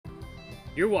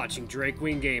You're watching Drake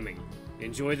Wing Gaming.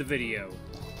 Enjoy the video.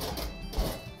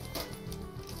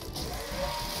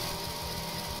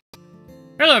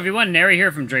 Hello everyone, Nary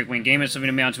here from Drake Wing Gaming, something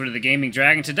to me on Twitter, The Gaming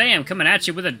Dragon. Today I'm coming at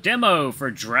you with a demo for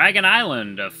Dragon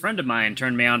Island. A friend of mine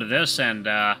turned me onto this and,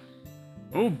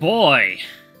 oh boy.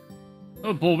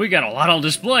 Oh boy, we got a lot on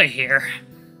display here.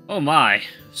 Oh my,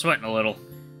 sweating a little.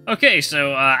 Okay,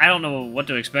 so, I don't know what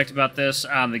to expect about this.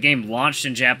 The game launched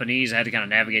in Japanese. I had to kind of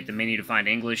navigate the menu to find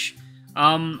English.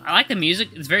 I like the music.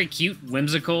 It's very cute,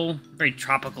 whimsical, very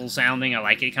tropical sounding. I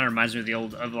like it. It kind of reminds me of the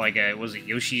old, was it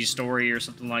Yoshi's Story or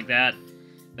something like that?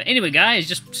 But anyway, guys,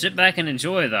 just sit back and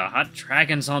enjoy the hot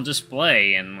dragons on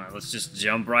display, and let's just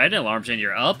jump right in. Alarm chain,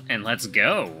 you're up, and let's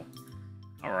go.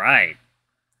 Alright.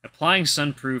 Applying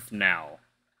sunproof now.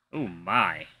 Oh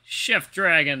my. Chef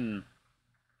Dragon!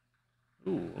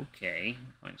 Ooh, okay.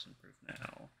 Applying sunproof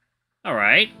now.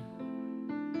 Alright.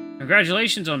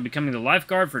 Congratulations on becoming the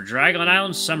lifeguard for Dragon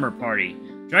Island's summer party.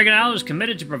 Dragon Island is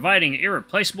committed to providing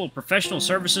irreplaceable professional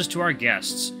services to our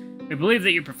guests. We believe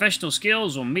that your professional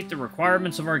skills will meet the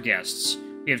requirements of our guests.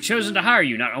 We have chosen to hire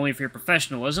you not only for your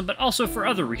professionalism, but also for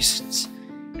other reasons.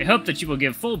 We hope that you will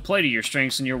give full play to your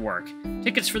strengths in your work.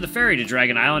 Tickets for the ferry to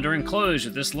Dragon Island are enclosed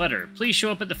with this letter. Please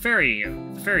show up at the ferry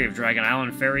of Dragon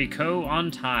Island Ferry Co.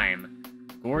 on time.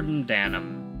 Gordon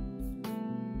Danham.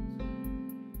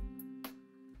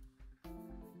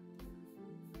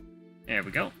 There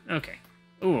we go. Okay.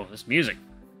 Ooh, this music.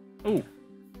 Ooh.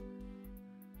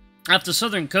 Off the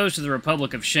southern coast of the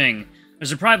Republic of Shing,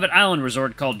 there's a private island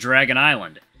resort called Dragon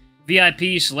Island.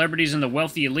 VIP, celebrities, and the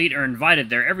wealthy elite are invited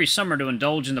there every summer to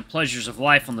indulge in the pleasures of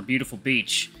life on the beautiful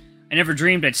beach. I never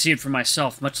dreamed I'd see it for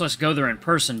myself, much less go there in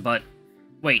person, but...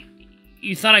 Wait,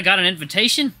 you thought I got an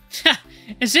invitation?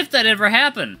 As if that ever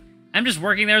happened! I'm just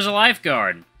working there as a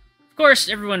lifeguard. Of course,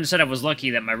 everyone said I was lucky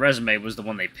that my resume was the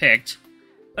one they picked,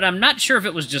 but I'm not sure if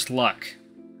it was just luck.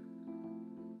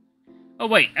 Oh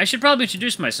wait, I should probably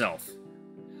introduce myself.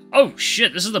 Oh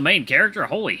shit, this is the main character?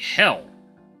 Holy hell.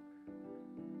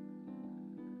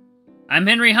 I'm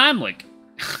Henry Heimlich.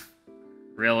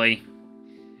 Really?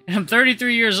 And I'm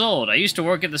 33 years old. I used to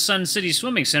work at the Sun City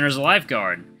Swimming Center as a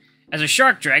lifeguard. As a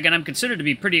shark dragon, I'm considered to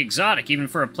be pretty exotic even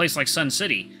for a place like Sun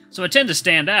City, so I tend to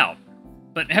stand out.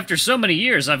 But after so many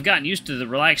years, I've gotten used to the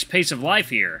relaxed pace of life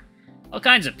here. All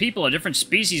kinds of people of different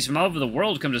species from all over the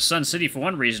world come to Sun City for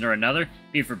one reason or another,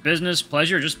 be it for business,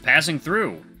 pleasure, or just passing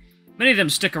through. Many of them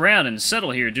stick around and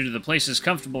settle here due to the place's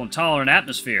comfortable and tolerant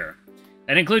atmosphere.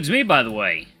 That includes me, by the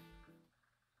way.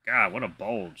 God, what a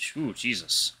bulge. Ooh,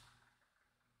 Jesus.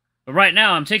 But right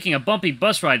now, I'm taking a bumpy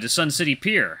bus ride to Sun City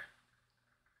Pier.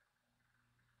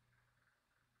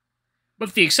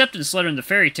 With the acceptance letter and the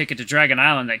ferry ticket to Dragon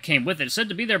Island that came with it said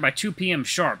to be there by 2 p.m.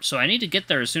 sharp, so I need to get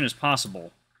there as soon as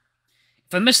possible.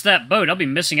 If I miss that boat, I'll be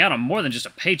missing out on more than just a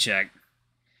paycheck.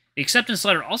 The acceptance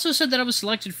letter also said that I was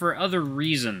selected for other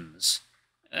reasons.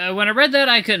 When I read that,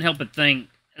 I couldn't help but think,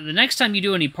 the next time you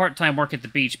do any part-time work at the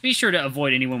beach, be sure to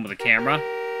avoid anyone with a camera.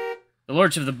 The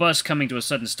lurch of the bus coming to a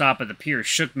sudden stop at the pier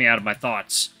shook me out of my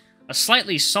thoughts. A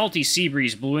slightly salty sea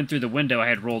breeze blew in through the window I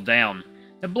had rolled down.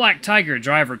 The Black Tiger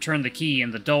driver turned the key,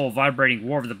 and the dull, vibrating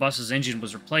roar of the bus's engine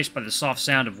was replaced by the soft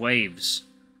sound of waves.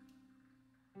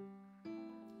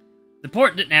 The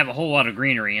port didn't have a whole lot of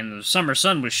greenery, and the summer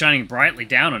sun was shining brightly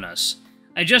down on us.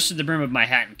 I adjusted the brim of my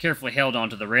hat and carefully held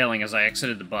onto the railing as I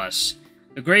exited the bus.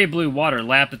 The gray-blue water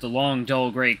lapped at the long,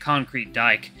 dull gray concrete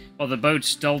dike, while the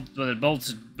boats bolted to the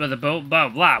bollards while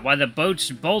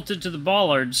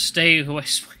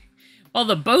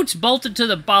the boats bolted to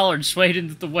the bollards swayed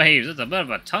into the waves. That's a bit of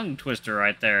a tongue twister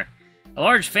right there. A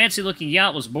large, fancy-looking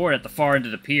yacht was moored at the far end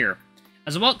of the pier.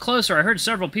 As I walked closer, I heard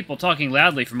several people talking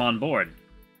loudly from on board.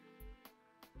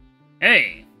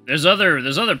 Hey, there's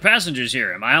other passengers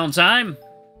here. Am I on time?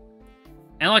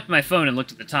 I unlocked my phone and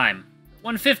looked at the time.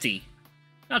 1:50.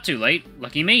 Not too late.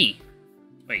 Lucky me.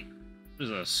 Wait, what is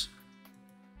this?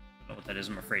 I don't know what that is.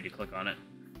 I'm afraid to click on it.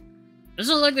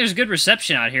 Doesn't look like there's good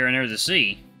reception out here near the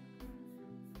sea.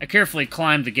 I carefully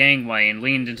climbed the gangway and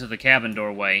leaned into the cabin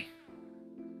doorway.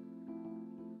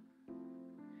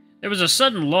 There was a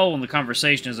sudden lull in the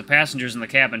conversation as the passengers in the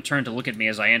cabin turned to look at me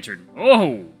as I entered.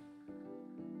 Oh!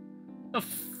 The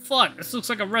fuck? This looks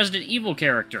like a Resident Evil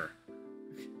character.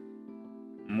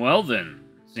 Well then,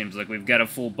 seems like we've got a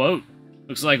full boat.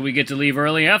 Looks like we get to leave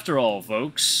early after all,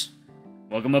 folks.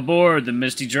 Welcome aboard the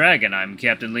Misty Dragon. I'm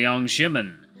Captain Leong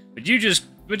Shimon. But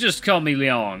just call me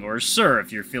Leong, or Sir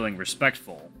if you're feeling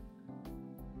respectful.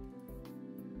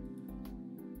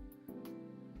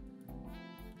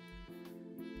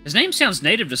 His name sounds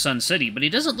native to Sun City, but he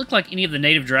doesn't look like any of the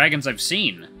native dragons I've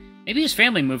seen. Maybe his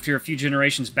family moved here a few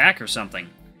generations back or something.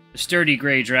 The sturdy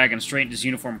gray dragon straightened his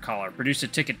uniform collar, produced a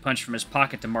ticket punch from his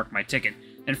pocket to mark my ticket,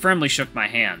 and firmly shook my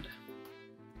hand.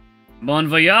 Bon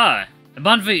voyage!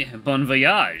 Bon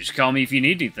voyage! Call me if you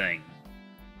need anything.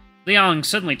 Leong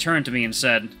suddenly turned to me and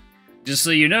said, Just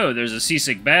so you know, there's a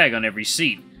seasick bag on every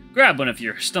seat. Grab one if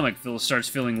your stomach starts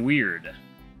feeling weird.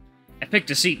 I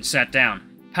picked a seat and sat down,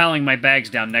 piling my bags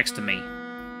down next to me.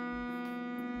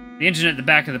 The engine at the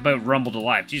back of the boat rumbled to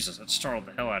life. Jesus, that startled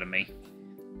the hell out of me.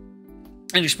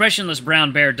 An expressionless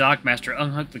brown bear dockmaster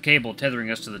unhooked the cable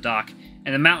tethering us to the dock,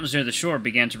 and the mountains near the shore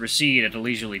began to recede at a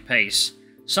leisurely pace.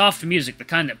 Soft music, the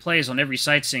kind that plays on every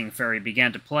sightseeing ferry,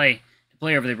 began to play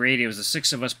over the radio as the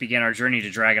six of us began our journey to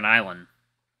Dragon Island.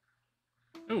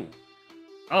 Ooh.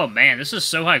 Oh man, this is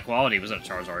so high quality. Was that a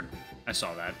Charizard? I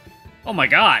saw that. Oh my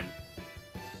god!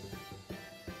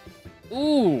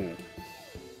 Ooh!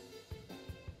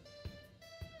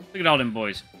 Look at all them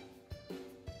boys.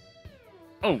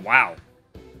 Oh, wow.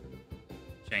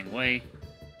 Chang Wei.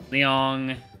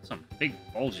 Leong. Some big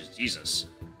bulges, Jesus.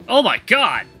 Oh my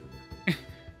god!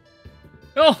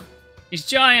 Oh! He's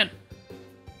giant!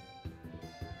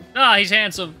 Ah, he's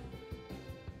handsome.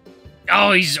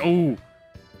 Oh, he's... Oh!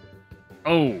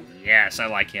 Oh, yes, I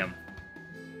like him.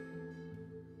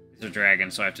 These are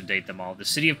dragons, so I have to date them all. The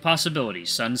City of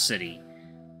Possibilities, Sun City.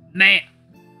 Man!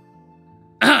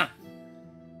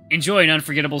 Enjoy an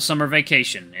unforgettable summer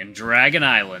vacation in Dragon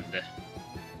Island.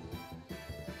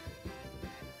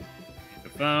 The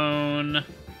phone.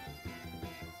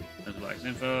 Black's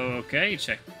info. Okay,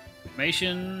 check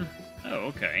information. Oh,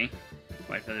 okay.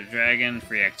 White Feather Dragon,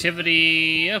 free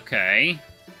activity. Okay.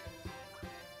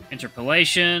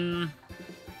 Interpolation.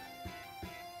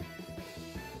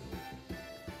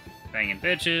 Banging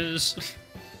bitches.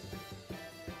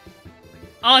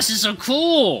 Oh, this is so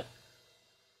cool!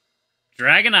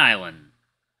 Dragon Island.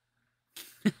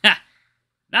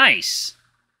 Nice.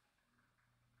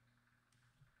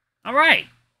 Alright.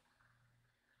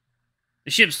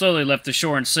 The ship slowly left the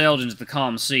shore and sailed into the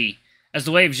calm sea. As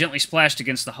the waves gently splashed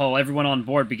against the hull, everyone on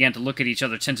board began to look at each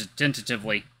other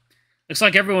tentatively. Looks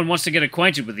like everyone wants to get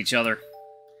acquainted with each other.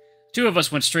 Two of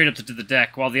us went straight up to the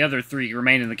deck, while the other three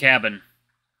remained in the cabin.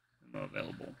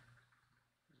 Available.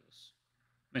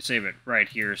 Let me save it right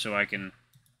here so I can...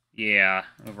 Yeah,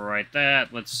 overwrite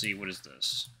that. Let's see, what is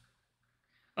this?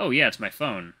 Oh, yeah, it's my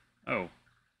phone. Oh,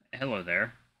 hello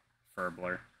there.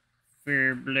 Furbler.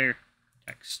 Furbler.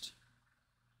 Text.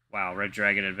 Wow, Red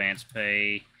Dragon Advance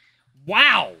Pay.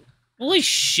 Wow! Holy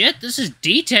shit, this is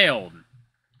detailed!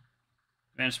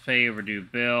 Advance Pay, overdue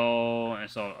bill.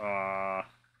 That's all,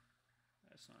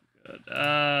 that's not good.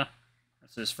 That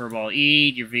says Furball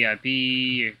Eat, your VIP,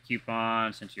 your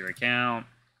coupon, sent to your account.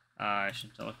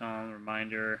 Telecom,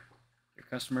 reminder, your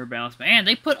customer balance. Man,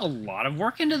 they put a lot of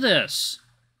work into this.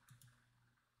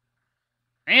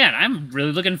 Man, I'm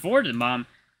really looking forward to it, Mom.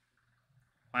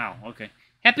 Wow, okay.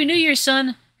 Happy New Year,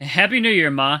 son. Happy New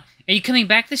Year, Ma. Are you coming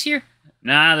back this year?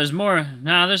 Nah, there's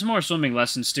more swimming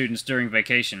lesson students during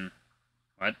vacation.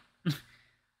 What?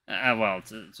 Well,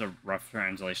 it's a rough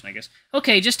translation, I guess.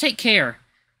 Okay, just take care.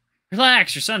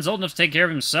 Relax, your son's old enough to take care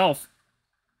of himself.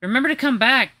 Remember to come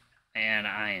back. And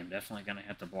I am definitely going to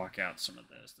have to block out some of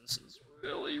this. This is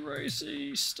really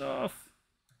racy stuff.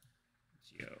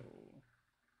 Yo.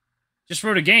 Just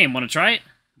wrote a game. Want to try it?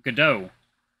 Godot.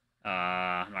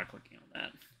 I'm not clicking on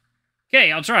that.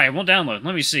 Okay, I'll try. It won't download.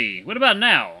 Let me see. What about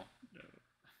now?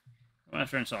 I have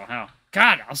to install. How?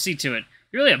 God, I'll see to it.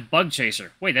 You're really a bug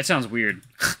chaser. Wait, that sounds weird.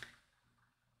 This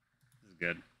is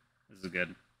good. This is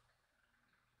good.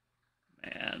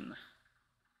 Man.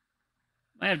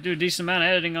 I have to do a decent amount of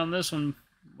editing on this one,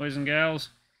 boys and gals.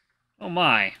 Oh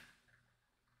my.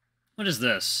 What is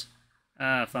this?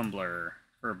 Fumbler.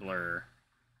 Furbler.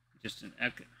 Just an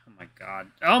echo. Oh my god.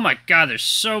 Oh my god, there's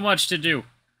so much to do.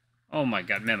 Oh my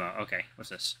god, memo. Okay,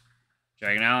 what's this?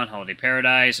 Dragon Island, Holiday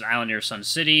Paradise, an island near Sun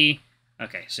City.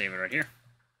 Okay, save it right here.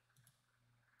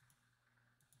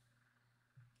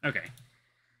 Okay.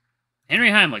 Henry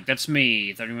Heimlich, that's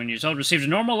me, 31 years old, received a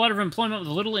normal letter of employment with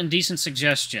a little indecent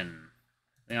suggestion.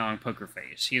 Leong Poker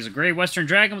Face. He is a gray western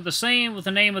dragon with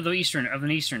the name of an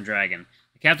eastern dragon.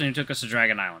 The captain who took us to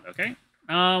Dragon Island, okay?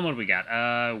 What do we got?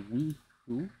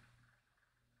 Who?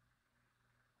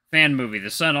 Fan movie,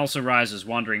 The Sun Also Rises,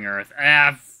 Wandering Earth.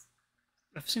 I've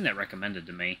seen that recommended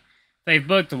to me. Fave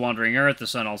book, The Wandering Earth, The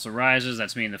Sun Also Rises.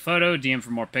 That's me in the photo. DM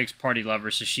for more pics, party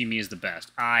lovers. Sashimi is the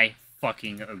best. I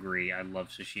fucking agree. I love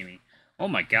sashimi. Oh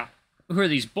my god. Who are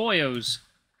these boyos?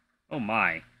 Oh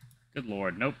my. Good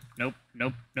lord. Nope, nope,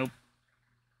 nope, nope.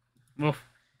 Oof.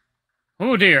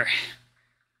 Oh dear.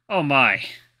 Oh my.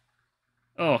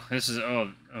 Oh, this is,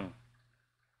 oh.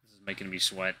 This is making me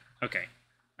sweat. Okay.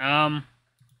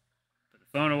 Put the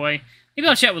phone away. Maybe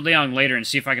I'll chat with Leon later and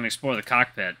see if I can explore the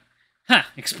cockpit. Ha!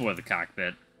 Explore the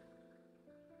cockpit.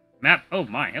 Map. Oh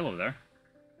my, hello there.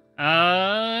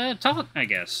 Talk, I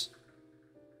guess.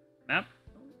 Map.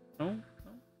 Oh.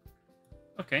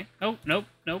 Okay. Oh, nope.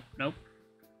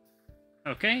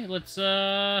 Okay, let's,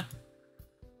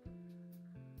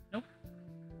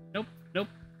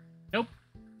 Nope.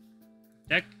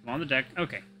 Deck. I'm on the deck.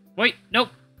 Okay. Wait, nope.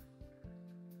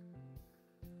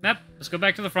 Map. Let's go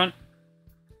back to the front.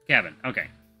 Cabin. Okay.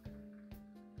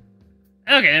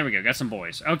 Okay, there we go. Got some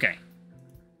boys. Okay.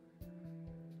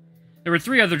 There were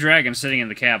 3 other dragons sitting in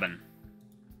the cabin.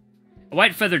 A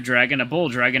white feathered dragon, a bull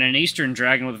dragon, and an eastern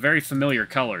dragon with very familiar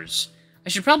colors. I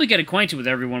should probably get acquainted with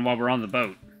everyone while we're on the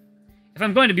boat. If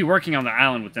I'm going to be working on the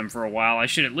island with them for a while, I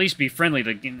should at least be friendly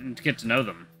to get to know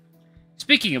them.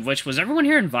 Speaking of which, was everyone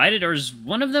here invited, or is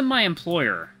one of them my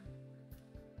employer?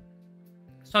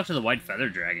 Let's talk to the white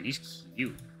feathered dragon. He's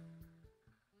cute.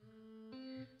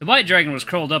 The white dragon was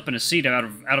curled up in a seat out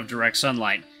of direct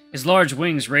sunlight, his large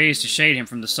wings raised to shade him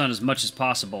from the sun as much as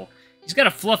possible. He's got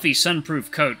a fluffy,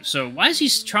 sun-proof coat, so why is he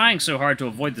trying so hard to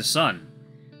avoid the sun?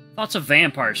 Thoughts of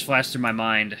vampires flashed through my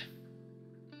mind.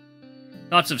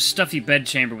 Thoughts of stuffy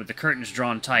bedchamber with the curtains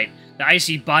drawn tight, the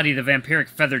icy body of the vampiric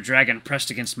feathered dragon pressed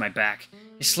against my back,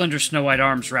 his slender snow-white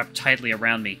arms wrapped tightly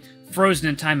around me. Frozen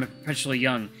in time and perpetually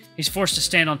young, he's forced to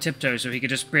stand on tiptoe so he could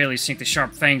just barely sink the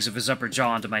sharp fangs of his upper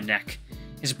jaw into my neck.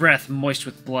 His breath, moist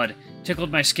with blood,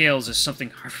 tickled my scales as something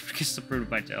hard against the root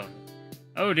of my tail.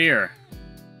 Oh dear.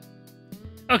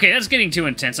 Okay, that's getting too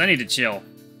intense. I need to chill.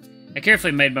 I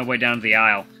carefully made my way down to the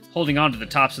aisle, holding on to the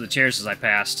tops of the chairs as I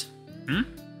passed.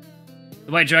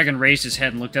 The white dragon raised his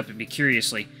head and looked up at me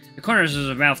curiously. The corners of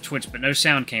his mouth twitched, but no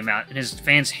sound came out, and his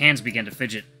hands began to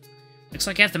fidget. Looks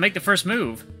like I have to make the first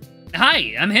move.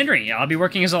 Hi, I'm Henry. I'll be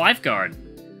working as a lifeguard.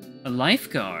 A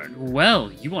lifeguard?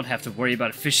 Well, you won't have to worry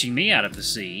about fishing me out of the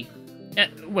sea.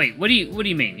 Wait, what do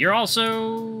you mean? You're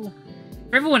also...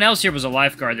 If everyone else here was a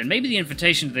lifeguard, then maybe the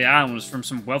invitation to the island was from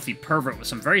some wealthy pervert with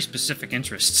some very specific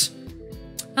interests.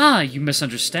 Ah, you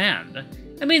misunderstand.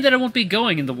 I mean that I won't be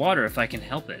going in the water if I can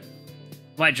help it.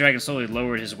 The white dragon slowly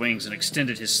lowered his wings and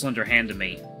extended his slender hand to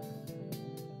me.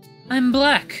 I'm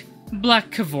Black. Black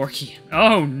Kevorkian.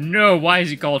 Oh no, why is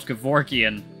he called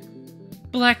Kevorkian?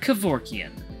 Black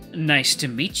Kevorkian. Nice to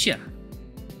meet ya.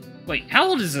 Wait, how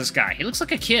old is this guy? He looks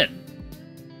like a kid.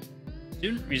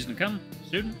 Student, reason to come.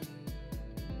 Student.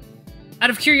 Out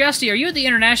of curiosity, are you an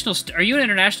international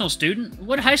student?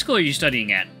 What high school are you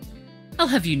studying at? I'll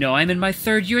have you know I'm in my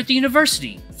 3rd year at the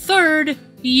university. 3rd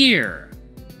year.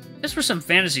 If this were some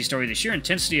fantasy story, the sheer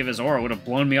intensity of his aura would have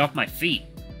blown me off my feet.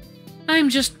 I'm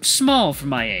just small for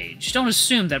my age. Don't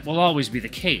assume that will always be the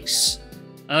case.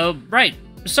 Right.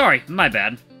 Sorry, my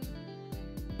bad.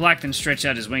 Black then stretched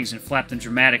out his wings and flapped them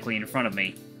dramatically in front of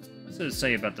me. What does it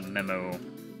say about the memo?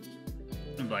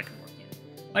 Black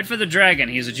Kevorkian. White feathered dragon.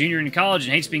 He is a junior in college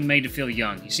and hates being made to feel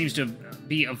young. He seems to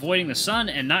be avoiding the sun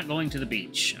and not going to the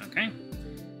beach. Okay.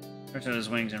 Stretched out his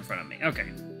wings in front of me. Okay.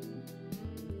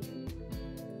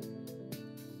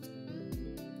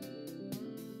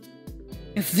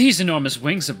 If these enormous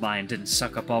wings of mine didn't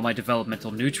suck up all my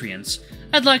developmental nutrients,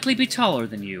 I'd likely be taller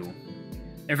than you.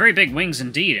 They're very big wings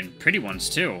indeed, and pretty ones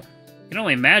too. I can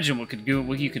only imagine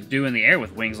what you could do in the air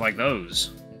with wings like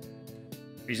those.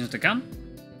 Reasons to come?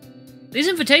 These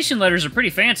invitation letters are pretty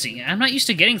fancy. I'm not used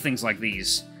to getting things like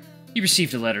these. You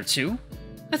received a letter too?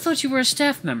 I thought you were a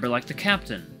staff member like the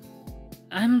captain.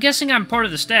 I'm guessing I'm part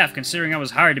of the staff, considering I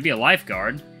was hired to be a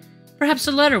lifeguard. Perhaps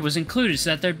a letter was included so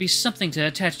that there'd be something to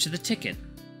attach to the ticket.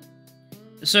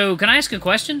 So, can I ask a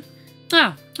question?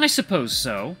 Ah, I suppose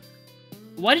so.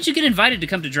 Why did you get invited to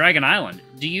come to Dragon Island?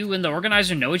 Do you and the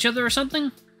organizer know each other or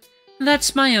something?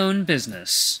 That's my own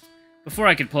business. Before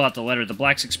I could pull out the letter, the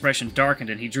Black's expression darkened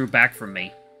and he drew back from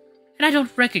me. And I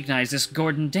don't recognize this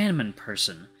Gordon Danman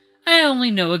person. I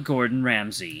only know a Gordon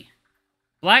Ramsay.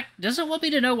 Black doesn't want me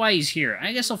to know why he's here.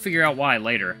 I guess I'll figure out why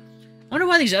later. I wonder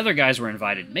why these other guys were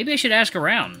invited. Maybe I should ask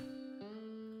around.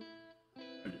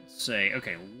 What did it say?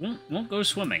 Okay, won't go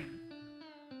swimming.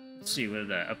 Let's see what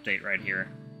the update right here.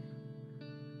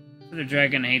 The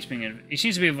dragon hates being... He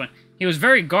seems to be... He was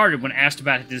very guarded when asked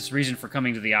about his reason for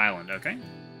coming to the island, okay?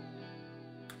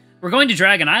 We're going to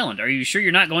Dragon Island. Are you sure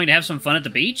you're not going to have some fun at the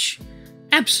beach?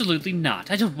 Absolutely not.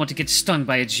 I don't want to get stung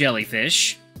by a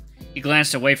jellyfish. He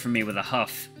glanced away from me with a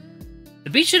huff. The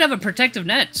beach should have a protective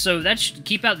net, so that should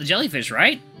keep out the jellyfish,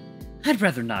 right? I'd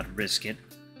rather not risk it.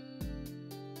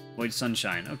 Avoid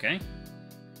sunshine, okay.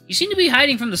 You seem to be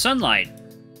hiding from the sunlight.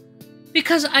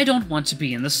 Because I don't want to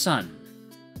be in the sun.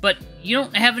 But you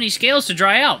don't have any scales to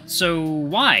dry out, so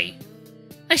why?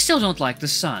 I still don't like the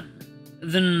sun.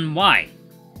 Then why?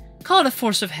 Call it a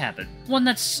force of habit, one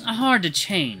that's hard to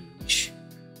change.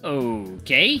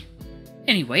 Okay.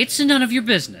 Anyway, it's none of your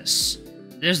business.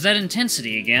 There's that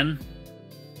intensity again.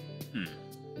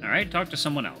 Alright, talk to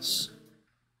someone else.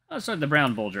 Outside the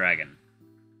brown bull dragon.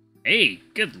 Hey,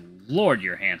 good lord,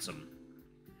 you're handsome.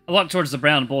 I walked towards the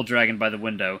brown bull dragon by the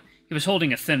window. He was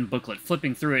holding a thin booklet,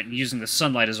 flipping through it and using the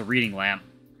sunlight as a reading lamp.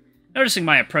 Noticing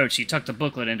my approach, he tucked the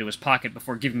booklet into his pocket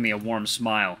before giving me a warm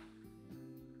smile.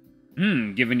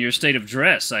 Given your state of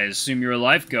dress, I assume you're a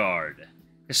lifeguard.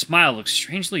 His smile looked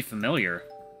strangely familiar.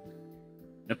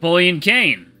 Napoleon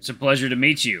Kane, it's a pleasure to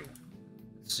meet you.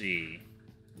 Let's see.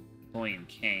 Napoleon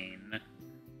Kane.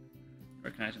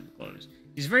 Recognizing the clothes.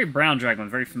 He's a very brown dragon with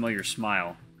a very familiar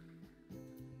smile.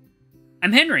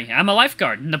 I'm Henry. I'm a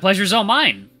lifeguard, and the pleasure's all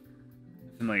mine.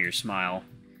 Familiar smile.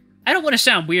 I don't want to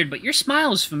sound weird, but your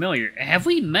smile is familiar. Have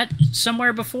we met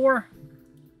somewhere before?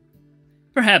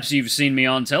 Perhaps you've seen me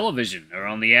on television, or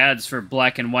on the ads for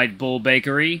Black and White Bull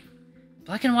Bakery.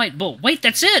 Black and White Bull. Wait,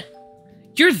 that's it!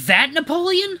 You're that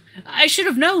Napoleon? I should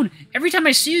have known. Every time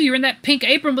I see you, you're in that pink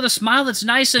apron with a smile that's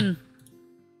nice and...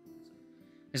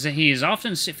 Is that he is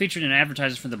often featured in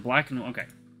advertisements for the Black and... Okay.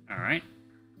 Alright.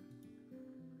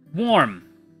 Warm.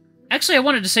 Actually, I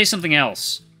wanted to say something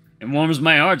else. It warms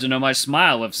my heart to know my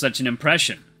smile left such an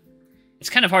impression.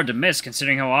 It's kind of hard to miss,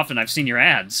 considering how often I've seen your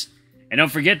ads. And don't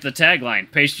forget the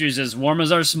tagline, pastries as warm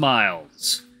as our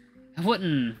smiles. I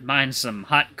wouldn't mind some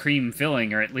hot cream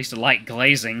filling, or at least a light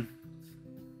glazing.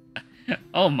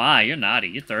 Oh my, you're naughty.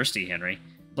 You're thirsty, Henry.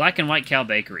 Black and White Cow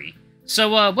Bakery.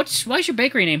 So, why's your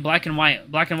bakery named Black and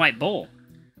White Bull?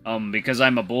 Because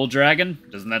I'm a bull dragon?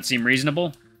 Doesn't that seem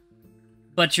reasonable?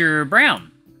 But you're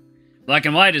brown. Black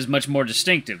and white is much more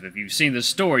distinctive. If you've seen the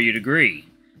store, you'd agree.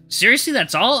 Seriously,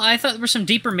 that's all? I thought there was some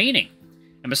deeper meaning.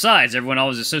 And besides, everyone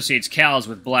always associates cows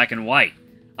with black and white.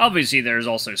 Obviously, there's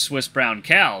also Swiss brown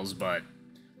cows, but...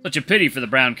 Such a pity for the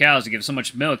brown cows to give so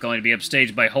much milk only to be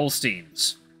upstaged by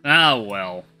Holsteins. Ah,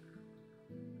 well.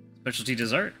 Specialty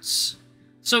desserts.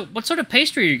 So, what sort of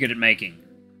pastry are you good at making?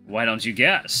 Why don't you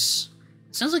guess?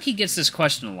 Sounds like he gets this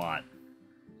question a lot.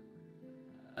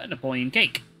 Napoleon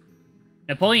cake.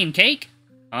 Napoleon cake?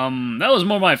 That was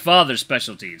more my father's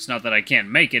specialty. It's not that I can't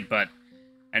make it, but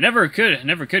I never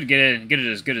could get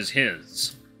it as good as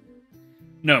his.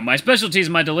 No, my specialty is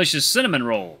my delicious cinnamon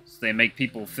rolls. They make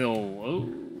people feel... Oh,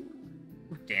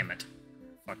 damn it.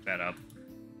 Fuck that up.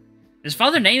 His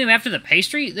father named him after the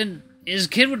pastry? Then his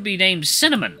kid would be named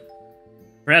Cinnamon.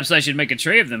 Perhaps I should make a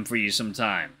tray of them for you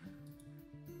sometime.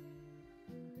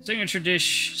 Signature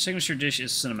dish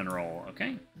is cinnamon roll,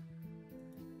 okay.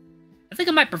 I think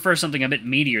I might prefer something a bit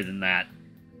meatier than that.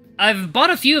 I've bought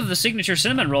a few of the signature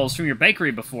cinnamon rolls from your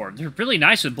bakery before. They're really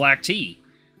nice with black tea.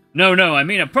 No, I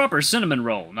mean a proper cinnamon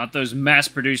roll, not those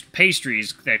mass-produced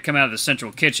pastries that come out of the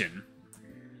central kitchen.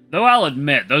 Though I'll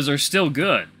admit, those are still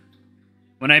good.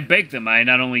 When I bake them, I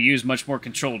not only use much more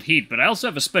controlled heat, but I also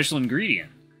have a special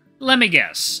ingredient. Let me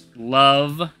guess.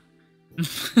 Love?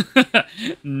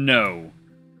 No.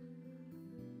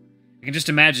 I can just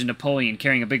imagine Napoleon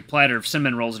carrying a big platter of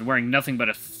cinnamon rolls and wearing nothing but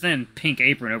a thin pink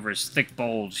apron over his thick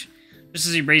bulge. Just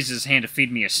as he raises his hand to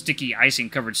feed me a sticky,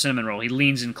 icing-covered cinnamon roll, he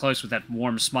leans in close with that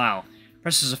warm smile,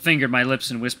 presses a finger to my lips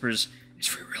and whispers, "It's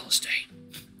free real estate."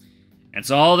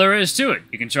 That's all there is to it.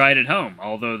 You can try it at home,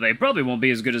 although they probably won't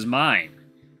be as good as mine.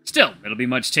 Still, it'll be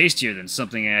much tastier than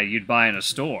something you'd buy in a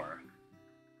store.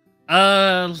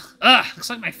 Looks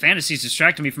like my fantasies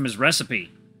distracted me from his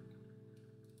recipe.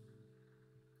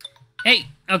 Hey,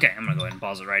 okay, I'm gonna go ahead and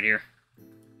pause it right here.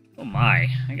 Oh my,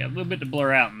 I got a little bit to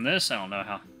blur out in this. I don't know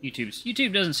how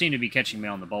YouTube doesn't seem to be catching me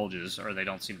on the bulges, or they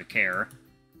don't seem to care.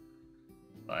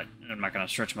 But I'm not gonna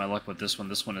stretch my luck with this one.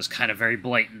 This one is kind of very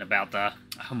blatant about the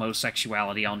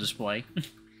homosexuality on display.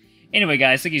 Anyway,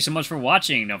 guys, thank you so much for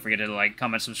watching. Don't forget to like,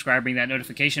 comment, subscribe, ring that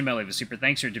notification bell, leave a super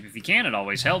thanks or tip if you can. It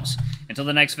always helps. Until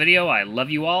the next video, I love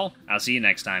you all. I'll see you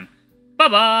next time.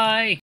 Bye-bye!